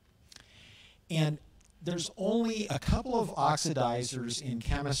 And there's only a couple of oxidizers in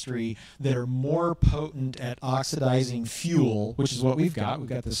chemistry that are more potent at oxidizing fuel, which is what we've got. We've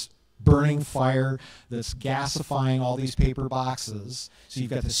got this burning fire that's gasifying all these paper boxes. So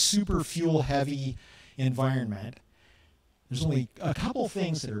you've got this super fuel heavy environment. There's only a couple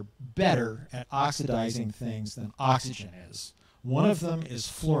things that are better at oxidizing things than oxygen is. One of them is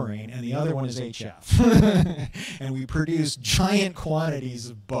fluorine, and the other one is HF. And we produce giant quantities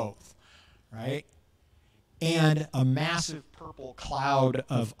of both, right? And a massive purple cloud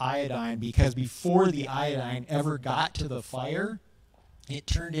of iodine, because before the iodine ever got to the fire, it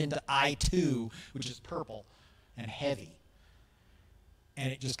turned into I2, which is purple and heavy.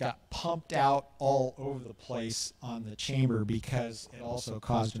 And it just got pumped out all over the place on the chamber because it also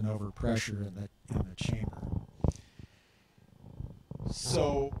caused an overpressure in the chamber.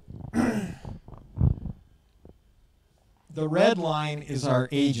 So the red line is our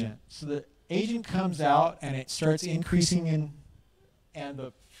agent. So the agent comes out and it starts increasing and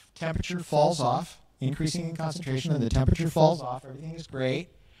the temperature falls off, increasing in concentration, and the temperature falls off. Everything is great.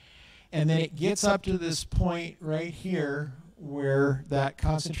 And then it gets up to this point right here where that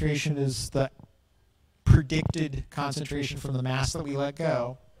concentration is the predicted concentration from the mass that we let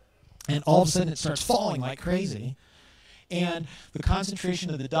go. And all of a sudden it starts falling like crazy. And the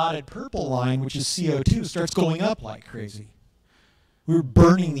concentration of the dotted purple line, which is CO2, starts going up like crazy. We were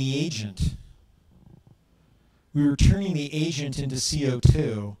burning the agent. We were turning the agent into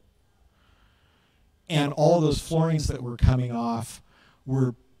CO2. And all those fluorines that were coming off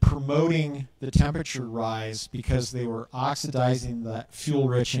were promoting the temperature rise because they were oxidizing that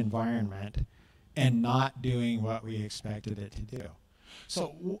fuel-rich environment and not doing what we expected it to do.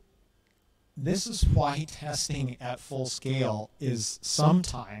 So this is why testing at full scale is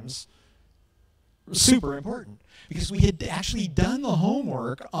sometimes super important, because we had actually done the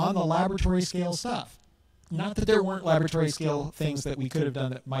homework on the laboratory scale stuff. Not that there weren't laboratory scale things that we could have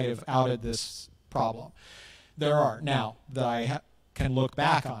done that might have outed this problem. There are now that I can look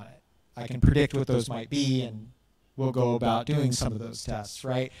back on it. I can predict what those might be, and we'll go about doing some of those tests,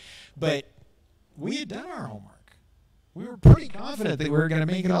 right? But we had done our homework. We were pretty confident that we were going to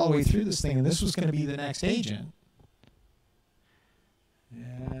make it all the way through this thing, and this was going to be the next agent.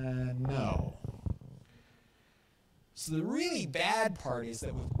 No. So the really bad part is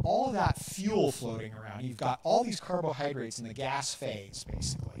that with all that fuel floating around, you've got all these carbohydrates in the gas phase,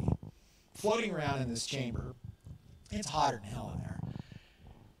 basically, floating around in this chamber. It's hotter than hell in there.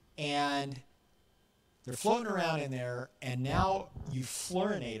 And they're floating around in there, and now you've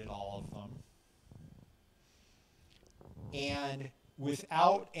fluorinated all of them. And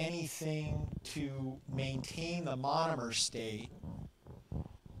without anything to maintain the monomer state,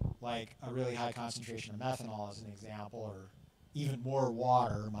 like a really high concentration of methanol as an example, or even more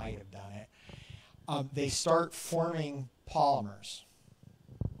water might have done it, they start forming polymers.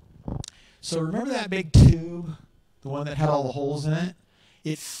 So remember that big tube, the one that had all the holes in it?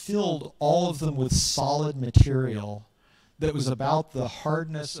 It filled all of them with solid material that was about the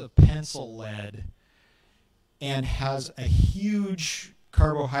hardness of pencil lead and has a huge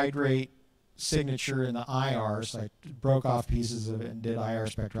carbohydrate signature in the IR. So I broke off pieces of it and did IR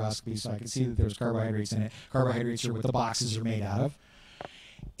spectroscopy so I could see that there was carbohydrates in it. Carbohydrates are what the boxes are made out of.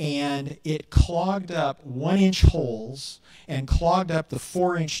 And it clogged up 1-inch holes and clogged up the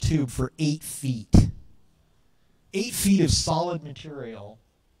 4-inch tube for 8 feet. 8 feet of solid material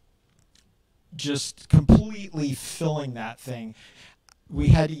just completely filling that thing. we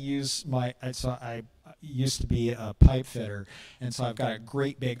had to use so I used to be a pipe fitter, and so I've got a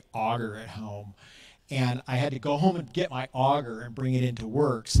great big auger at home. And I had to go home and get my auger and bring it into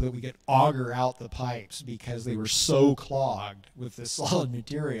work so that we could auger out the pipes because they were so clogged with this solid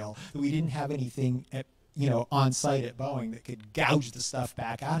material that we didn't have anything on site at Boeing that could gouge the stuff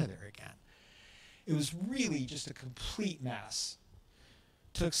back out of there again. It was really just a complete mess.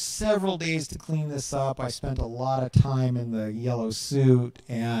 Took several days to clean this up. I spent a lot of time in the yellow suit,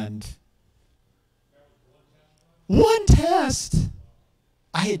 and one test.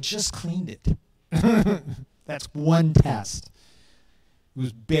 I had just cleaned it. That's one test. It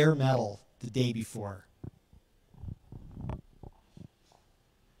was bare metal the day before.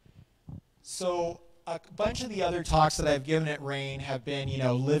 So a bunch of the other talks that I've given at RAIN have been,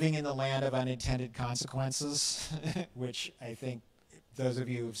 living in the land of unintended consequences, which I think those of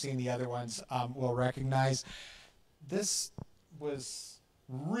you who've seen the other ones will recognize. This was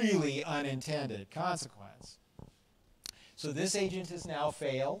really unintended consequence. So this agent has now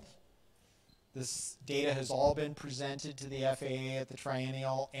failed. This data has all been presented to the FAA at the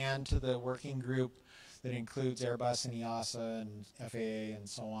triennial and to the working group that includes Airbus and EASA and FAA and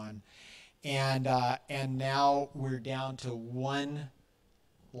so on. And now we're down to one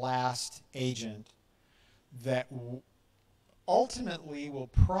last agent that ultimately will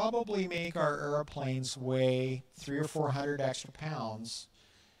probably make our airplanes weigh 300 or 400 extra pounds,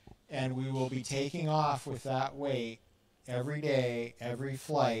 and we will be taking off with that weight every day, every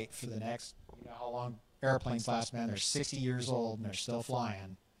flight for the next, how long airplanes last, man. They're 60 years old and they're still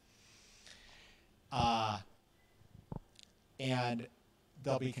flying. And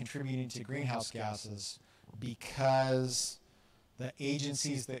they'll be contributing to greenhouse gases because the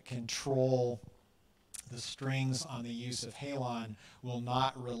agencies that control the strings on the use of halon will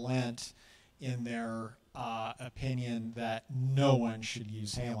not relent in their opinion that no one should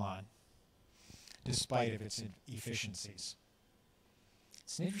use halon, despite of its efficiencies.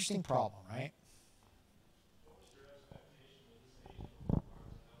 It's an interesting problem, right?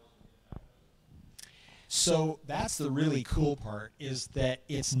 So that's the really cool part, is that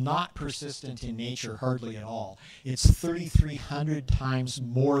it's not persistent in nature hardly at all. It's 3,300 times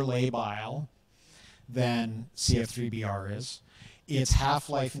more labile than CF3BR is. Its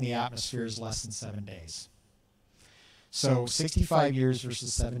half-life in the atmosphere is less than 7 days. So 65 years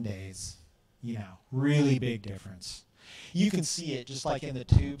versus 7 days, really big difference. You can see it just like in the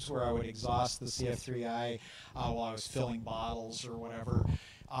tubes where I would exhaust the CF3I while I was filling bottles or whatever.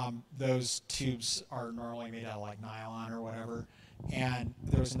 Those tubes are normally made out of like nylon or whatever, and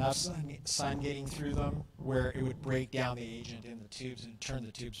there was enough sun getting through them where it would break down the agent in the tubes and turn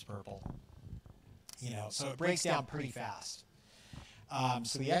the tubes purple. So it breaks down pretty fast.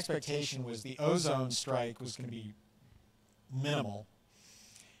 So the expectation was the ozone strike was going to be minimal,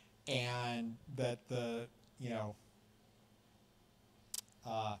 and that the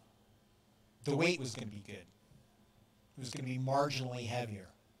weight was going to be good. It was going to be marginally heavier.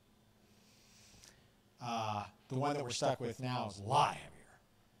 The one that we're stuck with now is a lot heavier.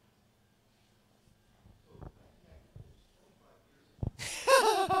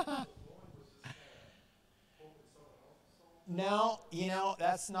 No,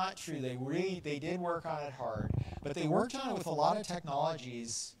 that's not true. They did work on it hard, but they worked on it with a lot of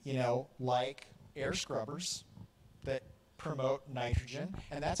technologies, like air scrubbers that promote nitrogen,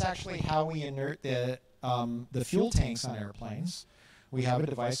 and that's actually how we inert the fuel tanks on airplanes. We have a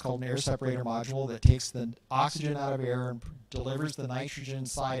device called an air separator module that takes the oxygen out of air and delivers the nitrogen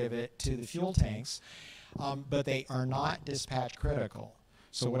side of it to the fuel tanks, but they are not dispatch critical.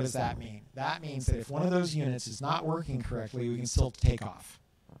 So what does that mean? That means that if one of those units is not working correctly, we can still take off,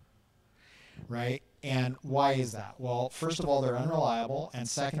 right? And why is that? Well, first of all, they're unreliable, and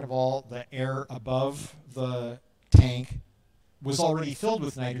second of all, the air above the tank was already filled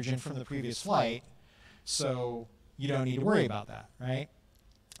with nitrogen from the previous flight, so you don't need to worry about that, right?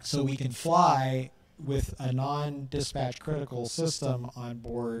 So we can fly with a non-dispatch critical system on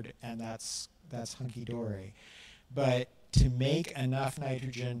board, and that's hunky-dory. But to make enough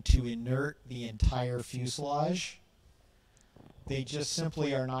nitrogen to inert the entire fuselage, they just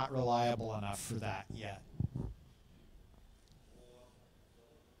simply are not reliable enough for that yet.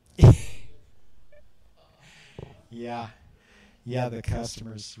 Yeah, the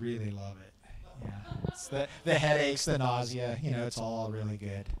customers really love it. Yeah, it's the headaches, the nausea, it's all really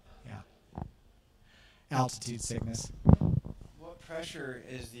good. Yeah. Altitude sickness. What pressure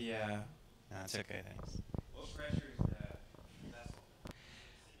is the, no, it's okay, thanks. What pressure is the vessel?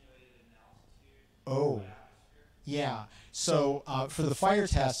 Simulated in altitude? Oh, yeah. So for the fire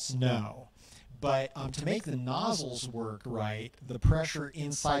tests, no. But to make the nozzles work right, the pressure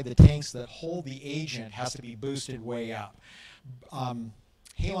inside the tanks that hold the agent has to be boosted way up. Halon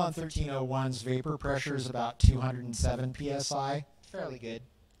 1301's vapor pressure is about 207 psi, fairly good.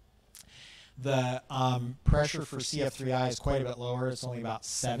 The pressure for CF3I is quite a bit lower. It's only about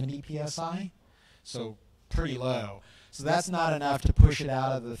 70 psi, so pretty low. So that's not enough to push it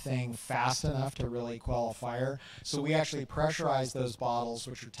out of the thing fast enough to really quell a fire. So we actually pressurize those bottles,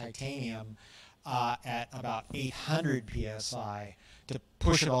 which are titanium, at about 800 psi to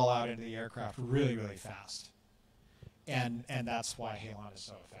push it all out into the aircraft really, really fast. And that's why Halon is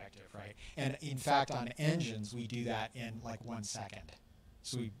so effective, right? And in fact, on engines, we do that in like 1 second.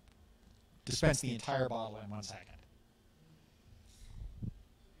 So we dispense the entire bottle in 1 second.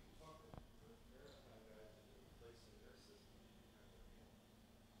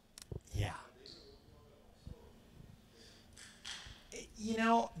 Yeah. You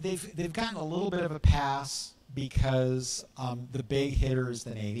know, they've gotten a little bit of a pass because the big hitter is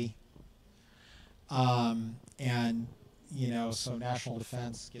the Navy. And, you know, so national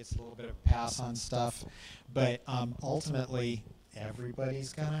defense gets a little bit of a pass on stuff. But ultimately,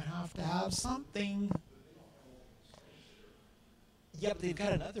 everybody's going to have something. Yep, they've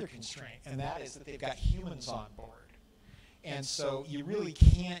got another constraint, and that is that they've got humans on board. And so you really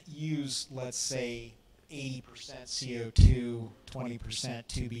can't use, let's say, 80% CO2, 20%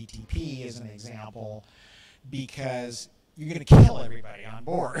 2-BTP as an example, because you're going to kill everybody on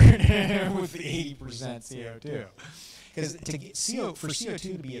board with the 80% CO2. Because for CO2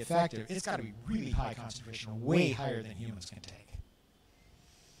 to be effective, it's got to be really high concentration, way higher than humans can take.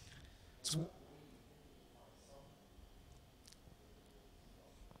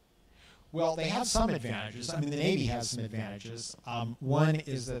 Well, they have some advantages. I mean, the Navy has some advantages. One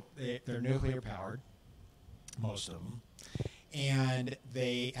is that they're nuclear powered, most of them, and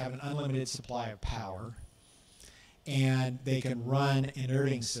they have an unlimited supply of power, and they can run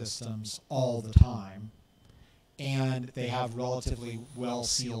inerting systems all the time, and they have relatively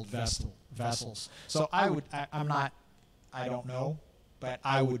well-sealed vessels. So I don't know, but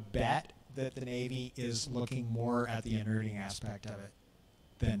I would bet that the Navy is looking more at the inerting aspect of it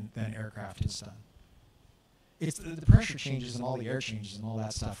than aircraft has done. It's the pressure changes and all the air changes and all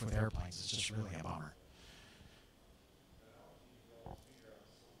that stuff with airplanes is just really a bummer.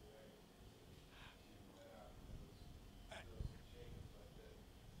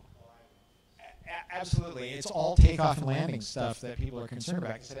 Absolutely. It's all takeoff and landing stuff that people are concerned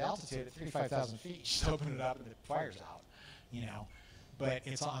about. Because at altitude at 35,000 feet, you just open it up and the fire's out, you know. But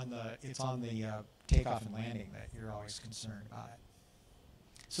it's on the takeoff and landing that you're always concerned about it.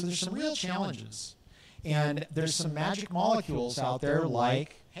 So there's some real challenges. And there's some magic molecules out there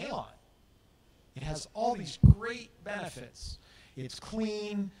like halon. It has all these great benefits. It's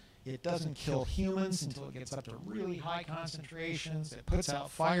clean. It doesn't kill humans until it gets up to really high concentrations. It puts out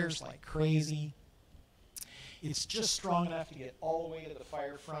fires like crazy. It's just strong enough to get all the way to the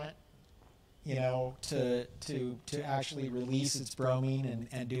fire front, you know, to actually release its bromine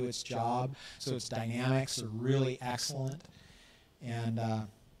and do its job. So its dynamics are really excellent. And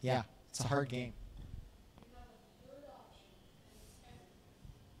yeah, it's a hard game.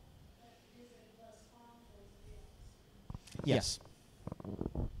 Yes.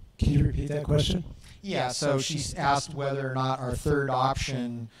 Can you repeat that question? Yeah, so she's asked whether or not our third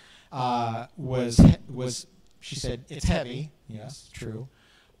option was, she said, it's heavy. Yes, true.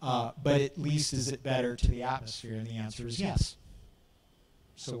 But at least is it better to the atmosphere? And the answer is yes.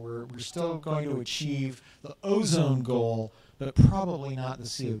 So we're still going to achieve the ozone goal, but probably not the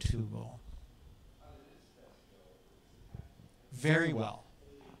CO2 goal. Very well.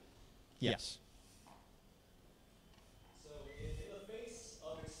 Yes.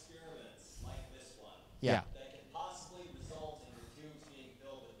 Yeah. That can possibly result in your tubes being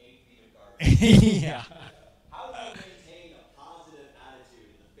filled with 8 feet of garbage. Yeah. How do you maintain a positive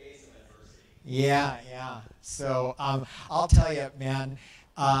attitude in the face of adversity? Yeah. So I'll tell you, man,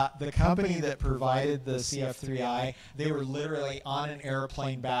 the company that provided the CF3I, they were literally on an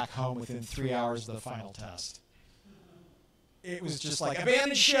airplane back home within 3 hours of the final test. It was just like,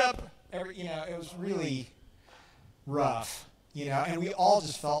 abandoned ship. It was really rough, and we all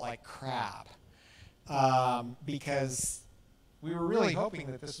just felt like crap. Because we were really hoping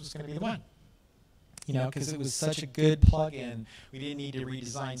that this was going to be the one, because it was such a good plug-in. We didn't need to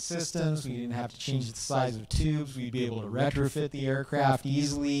redesign systems. We didn't have to change the size of tubes. We'd be able to retrofit the aircraft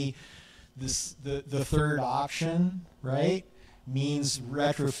easily. The third option, right, means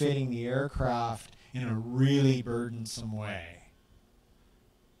retrofitting the aircraft in a really burdensome way.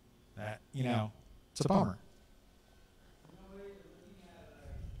 That, it's a bummer.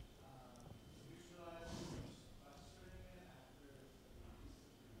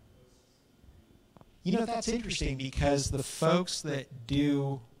 You know, that's interesting because the folks that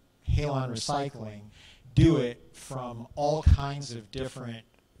do halon recycling do it from all kinds of different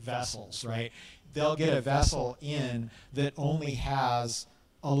vessels, right? They'll get a vessel in that only has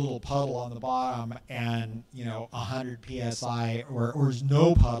a little puddle on the bottom and, you know, 100 psi or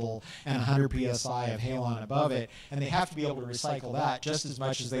no puddle and 100 psi of halon above it, and they have to be able to recycle that just as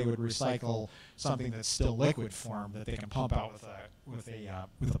much as they would recycle something that's still liquid form that they can pump out with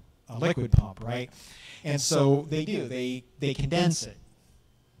a liquid pump, right? And so they do. They condense it,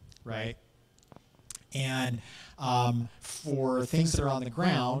 right? And for things that are on the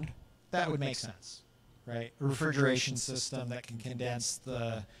ground, that would make sense, right? A refrigeration system that can condense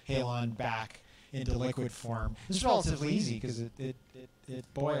the halon back into liquid form is relatively easy because it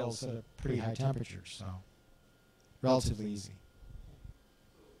boils at a pretty high temperature, so relatively easy.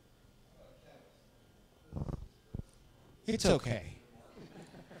 It's okay.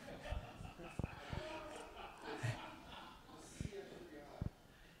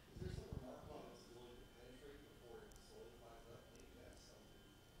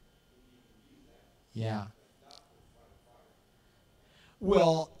 Yeah.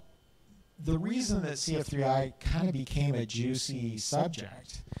 Well, the reason that CF3I kind of became a juicy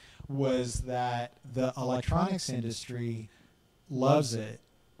subject was that the electronics industry loves it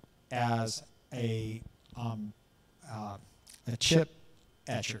as a chip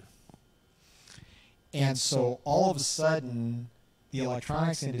etcher. And so all of a sudden, the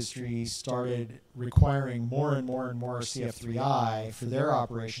electronics industry started requiring more and more and more CF3I for their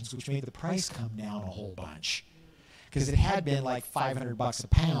operations, which made the price come down a whole bunch. Because it had been like $500 a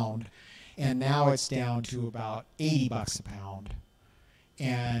pound, and now it's down to about $80 a pound.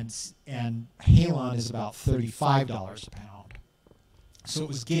 And halon is about $35 a pound. So it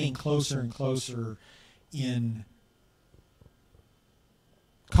was getting closer and closer in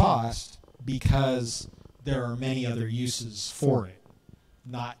cost because there are many other uses for it,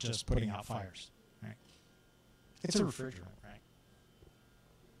 not just putting out fires. Right? It's a refrigerant, right?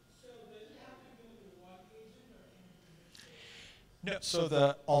 So does it have to do with one agent or anything? No. So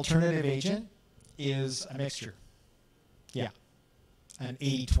the alternative agent is a mixture. Yeah, an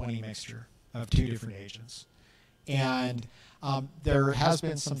 80-20 mixture of two different agents. And there has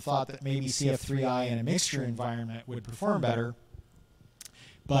been some thought that maybe CF3I in a mixture environment would perform better,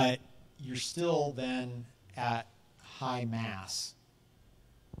 but you're still then at high mass.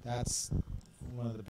 That's one of the